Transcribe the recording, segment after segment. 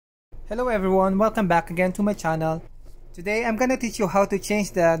Hello everyone, welcome back again to my channel. Today I'm gonna teach you how to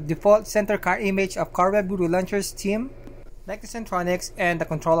change the default center car image of Carwebguru Launcher's theme, like the Centronics and the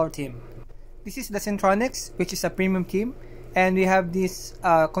controller theme. This is the Centronics, which is a premium theme, and we have this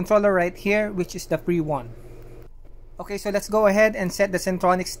controller right here, which is the free one. Okay, so let's go ahead and set the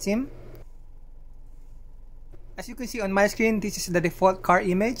Centronics theme. As you can see on my screen, this is the default car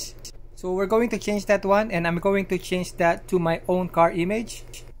image. So we're going to change that one, and I'm going to change that to my own car image.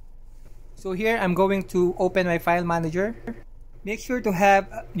 So here I'm going to open my file manager. Make sure to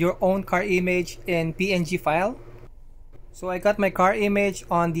have your own car image in PNG file. So I got my car image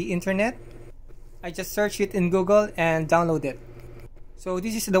on the internet. I just searched it in Google and download it. So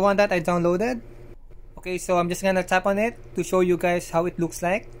this is the one that I downloaded. Okay, so I'm just gonna tap on it to show you guys how it looks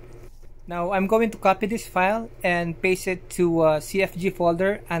like. Now I'm going to copy this file and paste it to a CFG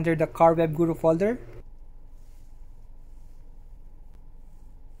folder under the Carwebguru folder.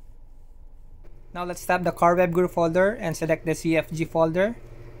 Now let's tap the Carwebguru folder and select the CFG folder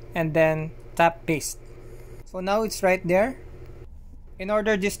and then tap paste. So now it's right there. In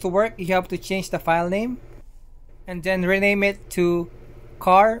order this to work, you have to change the file name and then rename it to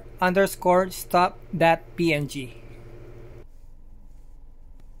car_stop.png.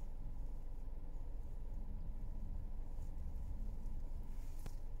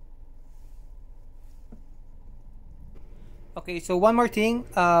 Okay, so one more thing,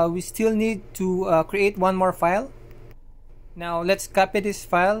 we still need to create one more file. Now let's copy this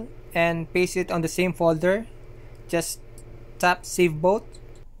file and paste it on the same folder. Just tap save both.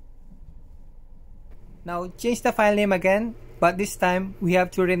 Now change the file name again, but this time we have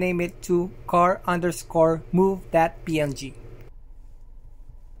to rename it to car_move.png.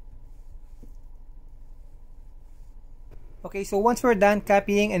 Okay, so once we're done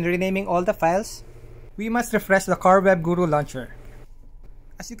copying and renaming all the files, we must refresh the Carwebguru Launcher.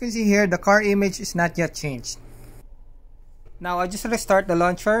 As you can see here, the car image is not yet changed. Now I just restart the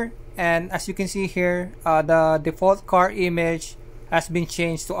launcher, and as you can see here, the default car image has been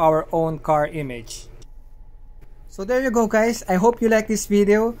changed to our own car image. So there you go guys, I hope you like this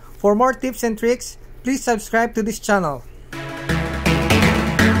video. For more tips and tricks, please subscribe to this channel.